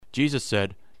Jesus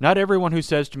said, "Not everyone who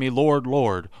says to me, 'Lord,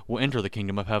 Lord,' will enter the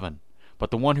kingdom of heaven,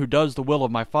 but the one who does the will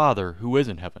of my Father who is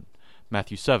in heaven."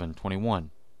 Matthew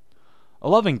 7:21. A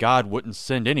loving God wouldn't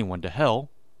send anyone to hell.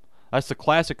 That's the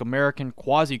classic American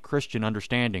quasi-Christian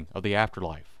understanding of the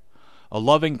afterlife. A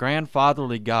loving,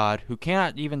 grandfatherly God who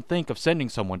cannot even think of sending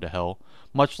someone to hell,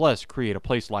 much less create a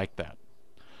place like that.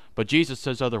 But Jesus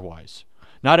says otherwise.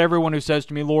 Not everyone who says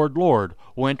to me, "Lord, Lord,"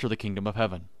 will enter the kingdom of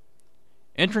heaven.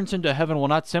 Entrance into heaven will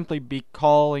not simply be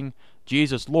calling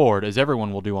Jesus Lord, as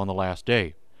everyone will do on the last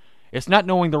day. It's not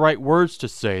knowing the right words to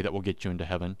say that will get you into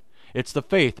heaven. It's the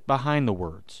faith behind the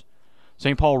words.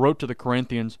 St. Paul wrote to the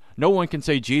Corinthians, "No one can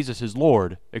say Jesus is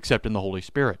Lord except in the Holy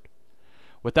Spirit."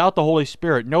 Without the Holy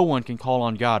Spirit, no one can call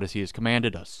on God as He has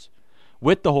commanded us.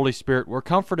 With the Holy Spirit, we're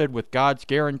comforted with God's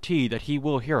guarantee that He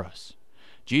will hear us.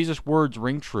 Jesus' words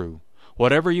ring true.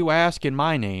 "Whatever you ask in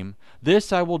my name,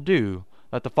 this I will do,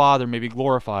 that the Father may be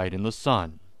glorified in the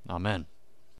Son." Amen.